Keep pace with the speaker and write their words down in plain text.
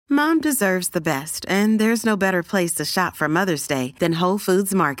Mom deserves the best, and there's no better place to shop for Mother's Day than Whole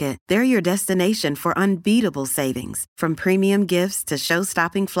Foods Market. They're your destination for unbeatable savings, from premium gifts to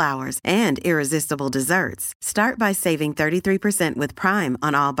show-stopping flowers and irresistible desserts. Start by saving 33% with Prime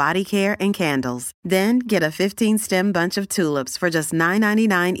on all body care and candles. Then get a 15-stem bunch of tulips for just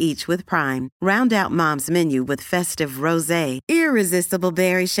 $9.99 each with Prime. Round out Mom's menu with festive rosé, irresistible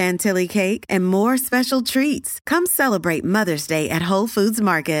berry chantilly cake, and more special treats. Come celebrate Mother's Day at Whole Foods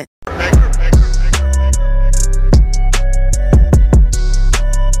Market.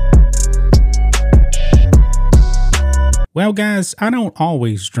 Well, guys, I don't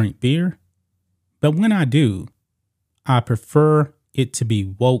always drink beer, but when I do, I prefer it to be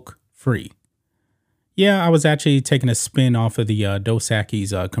woke free. Yeah, I was actually taking a spin off of the Dos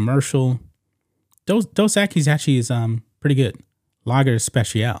Equis commercial. Dos Equis actually is pretty good. Lager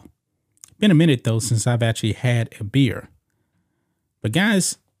Special. Been a minute though since I've actually had a beer. But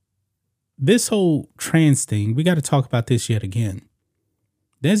guys, this whole trans thing, we got to talk about this yet again.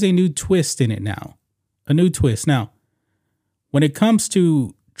 There's a new twist in it now. A new twist. Now, when it comes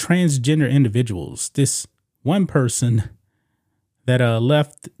to transgender individuals, this one person that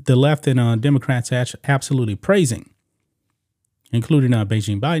the left and Democrats are absolutely praising, including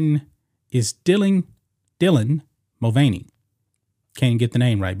Beijing Biden, is Dylan Mulvaney. Can't get the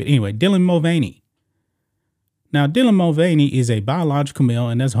name right, but anyway, Dylan Mulvaney. Now, Dylan Mulvaney is a biological male,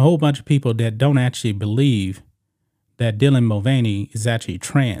 and there's a whole bunch of people that don't actually believe that Dylan Mulvaney is actually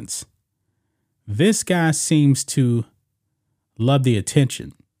trans. This guy seems to love the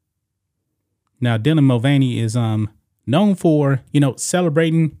attention. Now, Dylan Mulvaney is known for,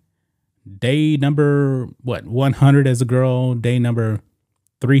 celebrating day number 100 as a girl, day number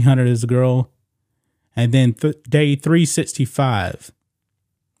 300 as a girl, and then day 365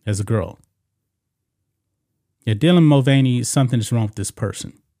 as a girl. Yeah, Dylan Mulvaney, something's wrong with this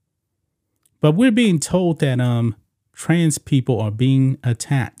person. But we're being told that trans people are being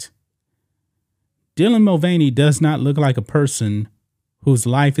attacked. Dylan Mulvaney does not look like a person whose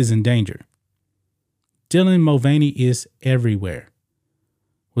life is in danger. Dylan Mulvaney is everywhere.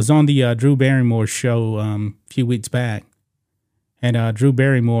 Was on the Drew Barrymore show a few weeks back, and Drew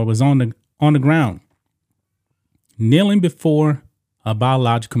Barrymore was on the ground, kneeling before a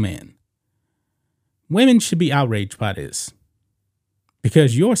biological man. Women should be outraged by this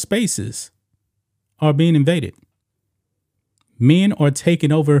because your spaces are being invaded. Men are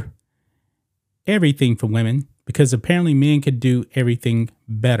taking over everything for women because apparently men could do everything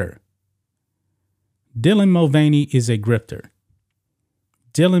better. Dylan Mulvaney is a grifter.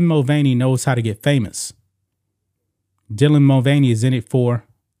 Dylan Mulvaney knows how to get famous. Dylan Mulvaney is in it for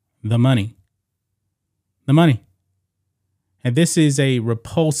the money. The money. And this is a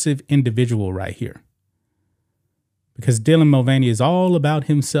repulsive individual right here. Because Dylan Mulvaney is all about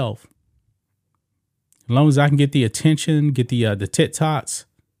himself. As long as I can get the attention, get the TikToks.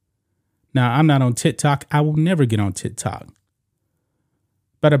 Now, I'm not on TikTok. I will never get on TikTok.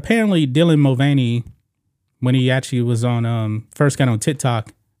 But apparently Dylan Mulvaney, when he actually was on, first got on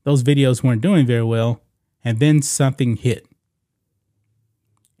TikTok, those videos weren't doing very well. And then something hit.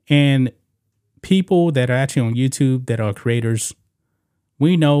 And people that are actually on YouTube that are creators,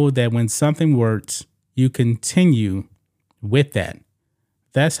 we know that when something works, you continue with that.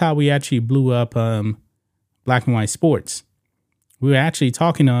 That's how we actually blew up black and white sports. We were actually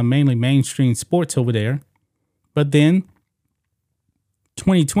talking on mainly mainstream sports over there. But then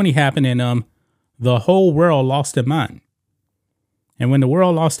 2020 happened and the whole world lost their mind. And when the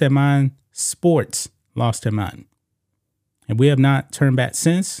world lost their mind, sports lost their mind. And we have not turned back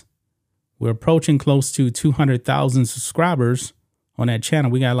since. We're approaching close to 200,000 subscribers on that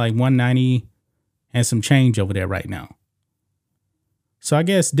channel. We got like 190 and some change over there right now. So I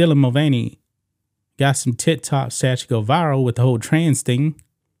guess Dylan Mulvaney got some TikToks to actually go viral with the whole trans thing.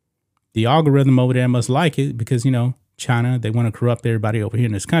 The algorithm over there must like it because, China, they want to corrupt everybody over here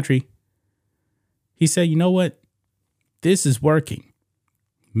in this country. He said, you know what? This is working.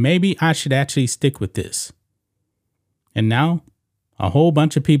 Maybe I should actually stick with this. And now a whole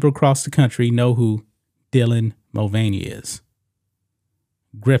bunch of people across the country know who Dylan Mulvaney is.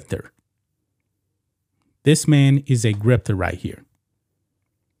 Grifter. This man is a grifter right here.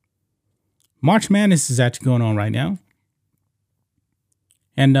 March Madness is actually going on right now.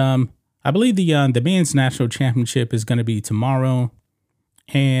 And I believe the men's national championship is going to be tomorrow.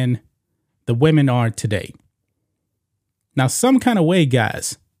 And the women are today. Now, some kind of way,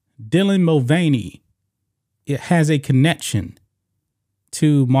 guys, Dylan Mulvaney, it has a connection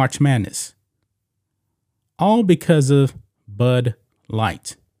to March Madness. All because of Bud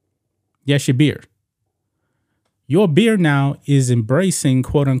Light. Yes, your beer. Your beer now is embracing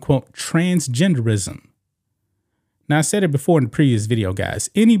quote unquote transgenderism. Now, I said it before in the previous video, guys.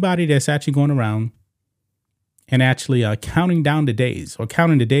 Anybody that's actually going around and actually counting down the days or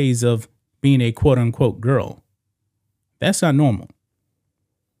counting the days of being a quote unquote girl, that's not normal.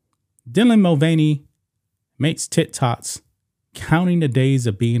 Dylan Mulvaney makes TikToks counting the days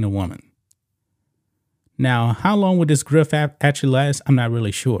of being a woman. Now, how long would this grift actually last? I'm not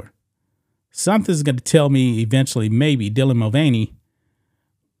really sure. Something's going to tell me eventually, maybe Dylan Mulvaney,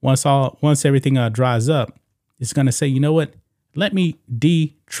 once everything dries up, is going to say, you know what? Let me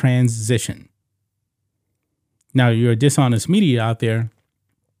detransition. Now, you're a dishonest media out there.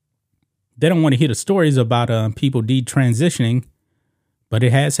 They don't want to hear the stories about people detransitioning, but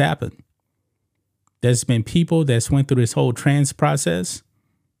it has happened. There's been people that's went through this whole trans process,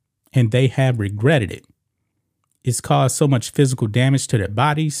 and they have regretted it. It's caused so much physical damage to their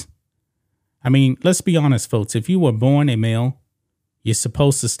bodies. I mean, let's be honest, folks. If you were born a male, you're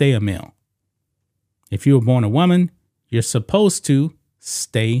supposed to stay a male. If you were born a woman, you're supposed to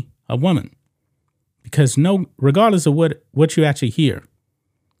stay a woman. Because regardless of what you actually hear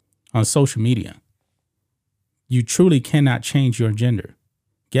on social media, you truly cannot change your gender.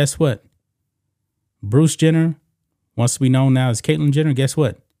 Guess what? Bruce Jenner wants to be known now as Caitlyn Jenner. Guess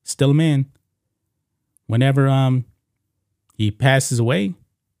what? Still a man. Whenever he passes away,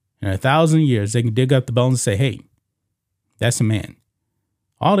 in 1,000 years, they can dig up the bones and say, hey, that's a man.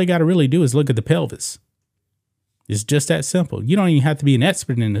 All they got to really do is look at the pelvis. It's just that simple. You don't even have to be an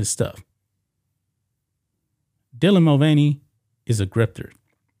expert in this stuff. Dylan Mulvaney is a grifter.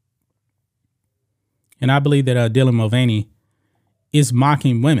 And I believe that Dylan Mulvaney is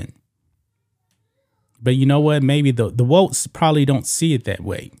mocking women. But you know what? Maybe the wokes probably don't see it that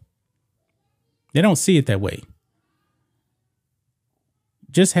way. They don't see it that way.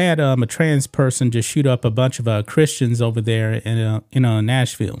 Just had a trans person just shoot up a bunch of Christians over there in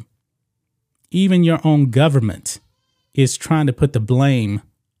Nashville. Even your own government is trying to put the blame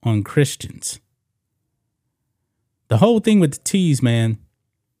on Christians. The whole thing with the T's, man,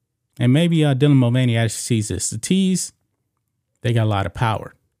 and maybe Dylan Mulvaney actually sees this. The T's, they got a lot of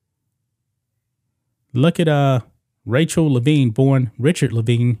power. Look at Rachel Levine, born Richard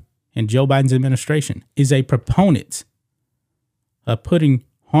Levine, in Joe Biden's administration, is a proponent of putting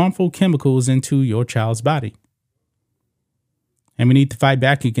harmful chemicals into your child's body. And we need to fight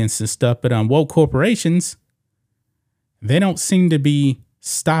back against this stuff. But woke corporations, they don't seem to be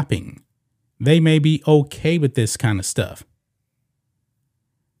stopping. They may be okay with this kind of stuff.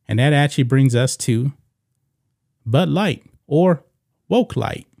 And that actually brings us to Bud Light or Woke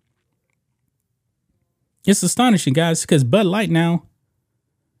Light. It's astonishing, guys, because Bud Light now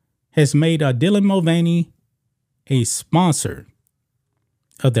has made Dylan Mulvaney a sponsor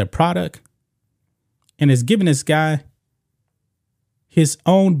of their product and has given this guy his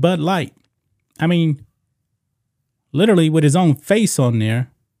own Bud Light. I mean, literally with his own face on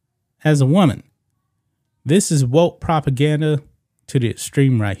there as a woman. This is woke propaganda to the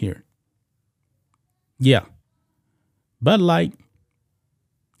extreme right here. Yeah. Bud Light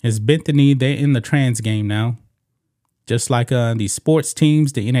has bent the knee. They're in the trans game now. Just like the sports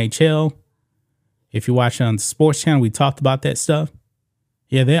teams, the NHL. If you watch on the sports channel, we talked about that stuff.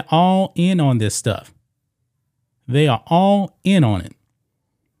 Yeah, they're all in on this stuff. They are all in on it.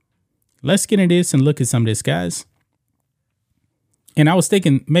 Let's get into this and look at some of this, guys. And I was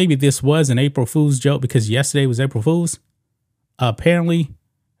thinking maybe this was an April Fool's joke because yesterday was April Fool's. Apparently,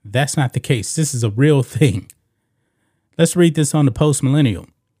 that's not the case. This is a real thing. Let's read this on the Post Millennial.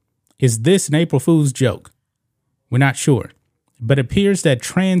 Is this an April Fool's joke? We're not sure. But it appears that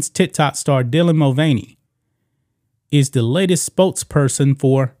trans TikTok star Dylan Mulvaney is the latest spokesperson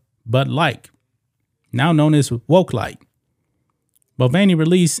for Bud Light, now known as Woke Light. Mulvaney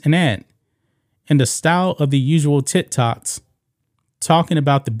released an ad in the style of the usual TikToks talking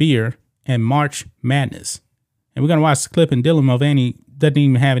about the beer and March Madness. And we're going to watch the clip, and Dylan Mulvaney doesn't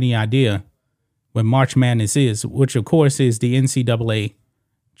even have any idea what March Madness is, which of course is the NCAA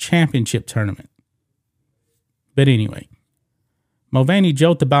championship tournament. But anyway, Mulvaney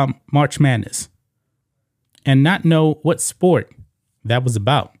joked about March Madness and not know what sport that was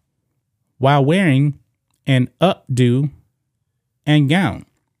about while wearing an updo and gown.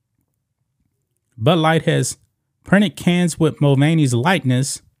 Bud Light has printed cans with Mulvaney's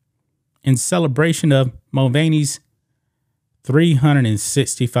likeness in celebration of Mulvaney's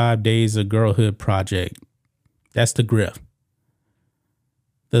 365 Days of Girlhood project. That's the grift.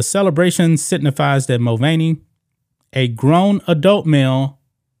 The celebration signifies that Mulvaney, a grown adult male,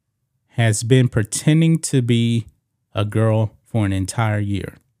 has been pretending to be a girl for an entire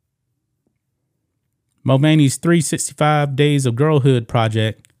year. Mulvaney's 365 Days of Girlhood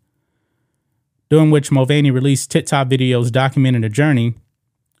project, during which Mulvaney released TikTok videos documenting a journey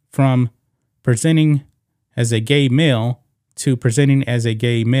from presenting as a gay male to presenting as a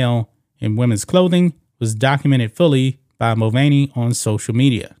gay male in women's clothing, was documented fully by Mulvaney on social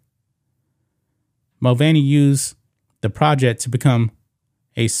media. Mulvaney used the project to become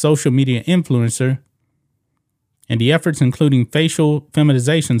a social media influencer, and the efforts including facial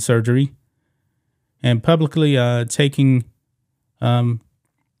feminization surgery and publicly taking estrogen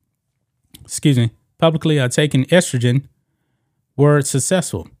were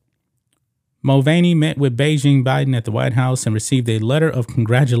successful. Mulvaney met with Beijing Biden at the White House and received a letter of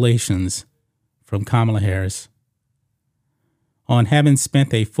congratulations from Kamala Harris on having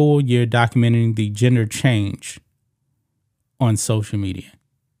spent a full year documenting the gender change on social media.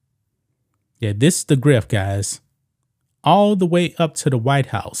 Yeah, this is the grift, guys. All the way up to the White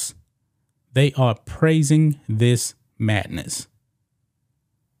House, they are praising this madness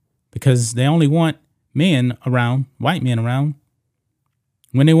because they only want men around, white men around,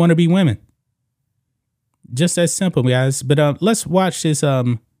 when they want to be women. Just that simple, guys. But let's watch this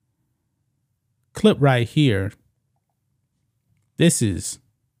clip right here. This is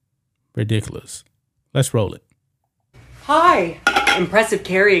ridiculous. Let's roll it. Hi. Impressive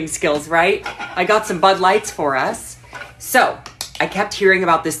carrying skills, right? I got some Bud Lights for us. So, I kept hearing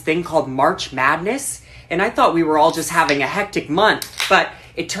about this thing called March Madness, and I thought we were all just having a hectic month, but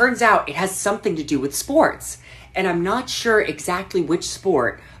it turns out it has something to do with sports. And I'm not sure exactly which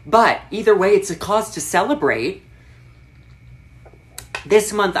sport, but either way, it's a cause to celebrate.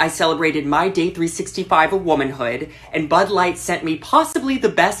 This month, I celebrated my day 365 of womanhood, and Bud Light sent me possibly the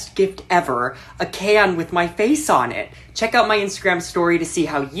best gift ever, a can with my face on it. Check out my Instagram story to see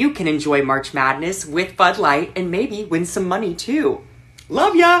how you can enjoy March Madness with Bud Light and maybe win some money too.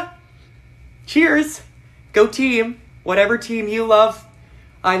 Love ya! Cheers! Go team! Whatever team you love,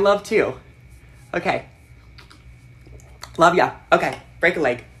 I love too. Okay. Love ya. Okay, break a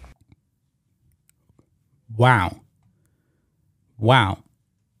leg. Wow.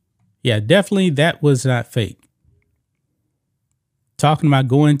 Yeah, definitely that was not fake. Talking about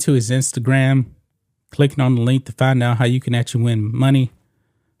going to his Instagram, clicking on the link to find out how you can actually win money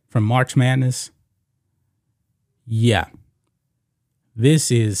from March Madness. Yeah, this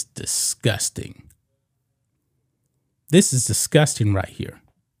is disgusting. This is disgusting right here.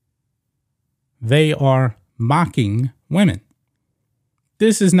 They are mocking women.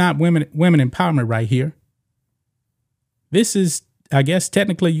 This is not women empowerment right here. This is, I guess,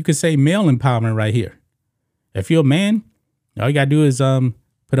 technically you could say male empowerment right here. If you're a man, all you got to do is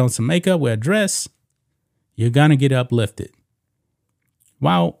put on some makeup, wear a dress. You're going to get uplifted.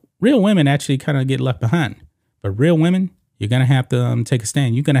 While real women actually kind of get left behind. But real women, you're going to have to take a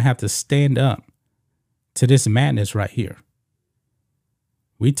stand. You're going to have to stand up to this madness right here.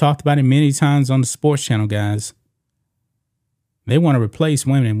 We talked about it many times on the sports channel, guys. They want to replace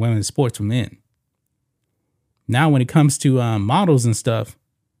women in women's sports with men. Now, when it comes to models and stuff,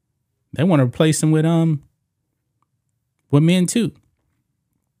 they want to replace them with men too.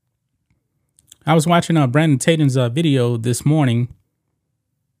 I was watching Brandon Tatum's video this morning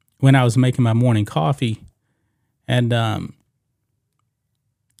when I was making my morning coffee, and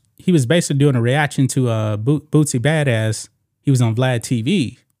he was basically doing a reaction to Bootsy Badass. He was on Vlad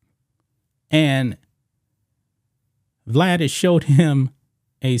TV, and Vlad had showed him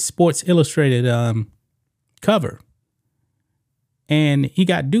a Sports Illustrated cover, and he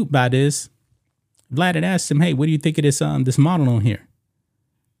got duped by this. Vlad had asked him, "Hey, what do you think of this model on here?"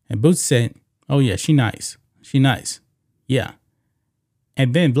 And Boots said, "Oh yeah, she nice. Yeah."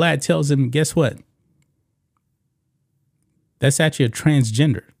 And then Vlad tells him, "Guess what? That's actually a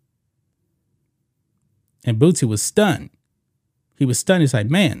transgender." And Bootsy was stunned. He was stunned. He's like,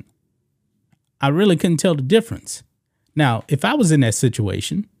 "Man, I really couldn't tell the difference." Now, if I was in that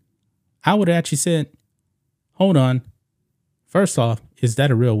situation, I would have actually said, hold on. First off, is that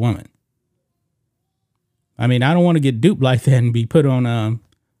a real woman? I mean, I don't want to get duped like that and be put on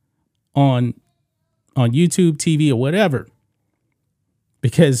YouTube TV or whatever,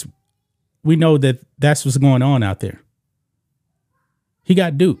 because we know that that's what's going on out there. He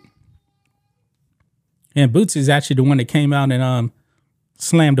got duped. And Boots is actually the one that came out and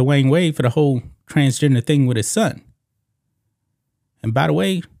slammed Dwayne Wade for the whole transgender thing with his son. And by the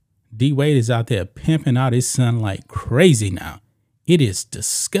way, D Wade is out there pimping out his son like crazy now. It is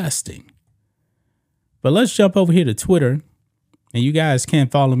disgusting. But let's jump over here to Twitter, and you guys can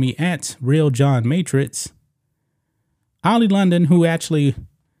follow me at Real John Matrix. Ollie London, who actually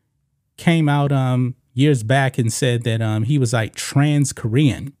came out years back and said that he was like trans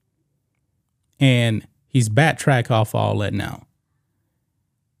Korean, and He's backtracked off all that now.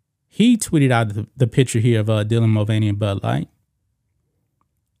 He tweeted out the picture here of Dylan Mulvaney and Bud Light.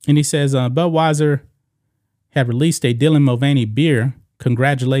 And he says, Budweiser had released a Dylan Mulvaney beer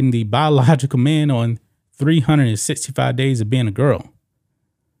congratulating the biological man on 365 days of being a girl.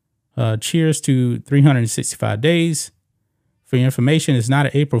 Cheers to 365 days. For your information, it's not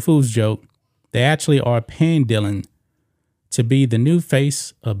an April Fool's joke. They actually are paying Dylan to be the new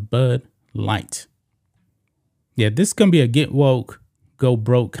face of Bud Light. Yeah, this is going to be a get woke, go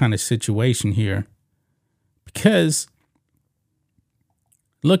broke kind of situation here. Because,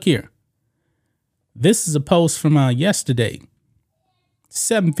 look here. This is a post from yesterday,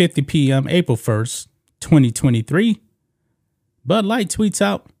 7:50 p.m., April 1st, 2023. Bud Light tweets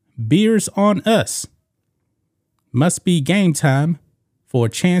out, "Beers on us. Must be game time for a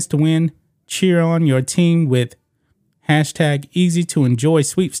chance to win. Cheer on your team with hashtag easy to enjoy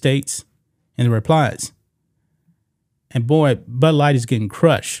sweepstakes," in the replies. And boy, Bud Light is getting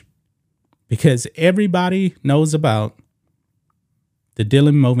crushed because everybody knows about the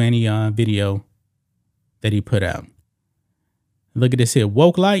Dylan Mulvaney video that he put out. Look at this here.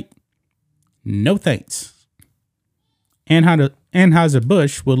 Woke Light, no thanks.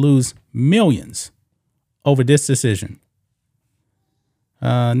 Anheuser-Busch will lose millions over this decision.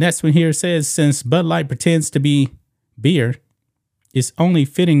 Next one here says, since Bud Light pretends to be beer, it's only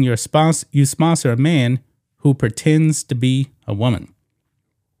fitting you sponsor a man who pretends to be a woman.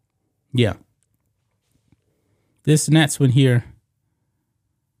 Yeah. This next one here.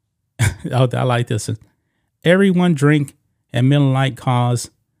 Oh, I like this one. Everyone drink at Miller Lite cause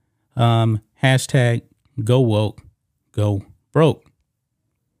hashtag go woke, go broke.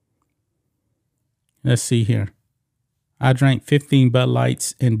 Let's see here. I drank 15 Bud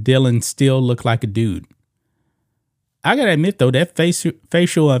Lights and Dylan still looked like a dude. I gotta admit though, that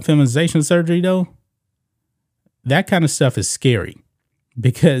facial feminization surgery though, that kind of stuff is scary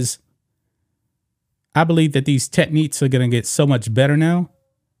because I believe that these techniques are gonna get so much better now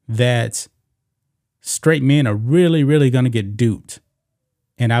that straight men are really, really gonna get duped.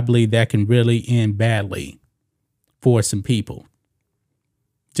 And I believe that can really end badly for some people.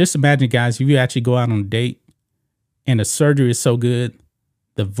 Just imagine, guys, if you actually go out on a date and the surgery is so good,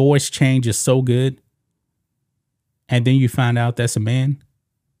 the voice change is so good, and then you find out that's a man.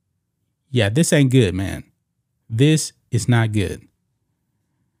 Yeah, this ain't good, man. This is not good.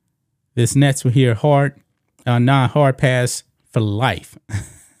 This next one here, hard pass for life.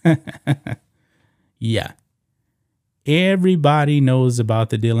 Yeah. Everybody knows about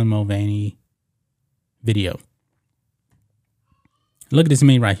the Dylan Mulvaney video. Look at this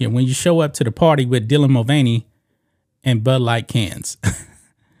meme right here. When you show up to the party with Dylan Mulvaney and Bud Light cans.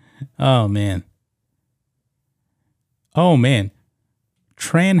 Oh, man. Oh, man.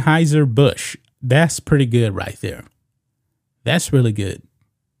 Anheuser-Busch. That's pretty good right there. That's really good.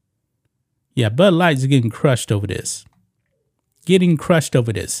 Yeah, Bud Light's getting crushed over this. Getting crushed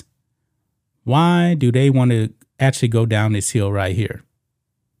over this. Why do they want to actually go down this hill right here?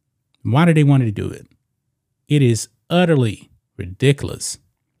 Why do they want to do it? It is utterly ridiculous.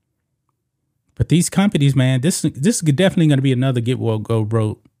 But these companies, man, this is definitely going to be another get woke, go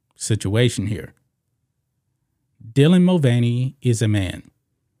broke situation here. Dylan Mulvaney is a man.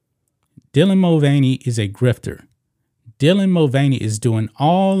 Dylan Mulvaney is a grifter. Dylan Mulvaney is doing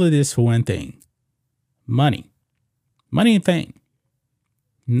all of this for one thing. Money. Money and fame.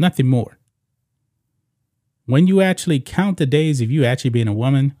 Nothing more. When you actually count the days of you actually being a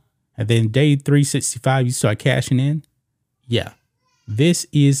woman, and then day 365, you start cashing in. Yeah, this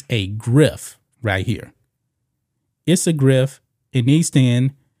is a grift right here. It's a grift. It needs to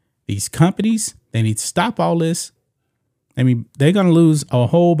end. These companies, they need to stop all this. I mean, they're going to lose a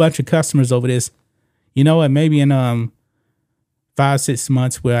whole bunch of customers over this. You know what? Maybe in 5-6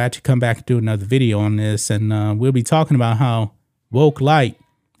 months, we'll actually come back and do another video on this. And we'll be talking about how Woke Light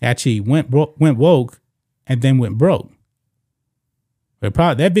actually went woke and then went broke. But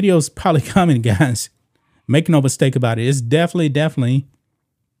that video is probably coming, guys. Make no mistake about it. It's definitely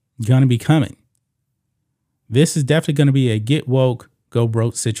going to be coming. This is definitely going to be a get woke, go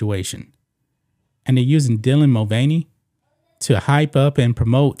broke situation. And they're using Dylan Mulvaney to hype up and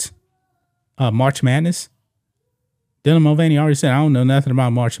promote March Madness. Dylan Mulvaney already said, I don't know nothing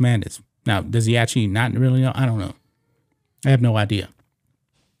about March Madness. Now, does he actually not really know? I don't know. I have no idea.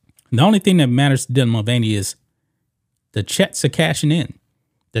 The only thing that matters to Dylan Mulvaney is the checks are cashing in.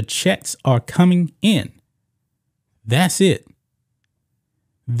 The checks are coming in. That's it.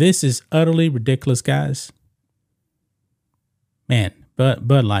 This is utterly ridiculous, guys. Man,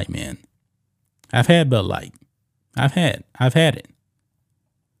 Bud Light, man. I've had Bud Light. I've had it.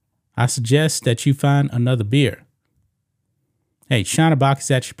 I suggest that you find another beer. Hey, Shiner Bock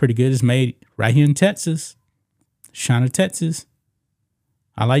is actually pretty good. It's made right here in Texas. Shiner, Texas.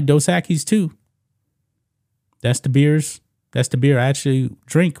 I like Dos Equis too. That's the beer I actually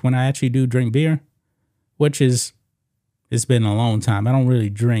drink when I actually do drink beer, which is, it's been a long time. I don't really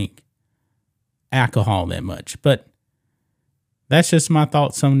drink alcohol that much, but that's just my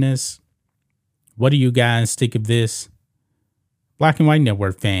thoughts on this. What do you guys think of this? Black and White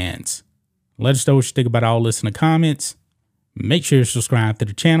Network fans, let us know what you think about all this in the comments. Make sure you subscribe to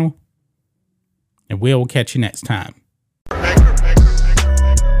the channel, and we'll catch you next time.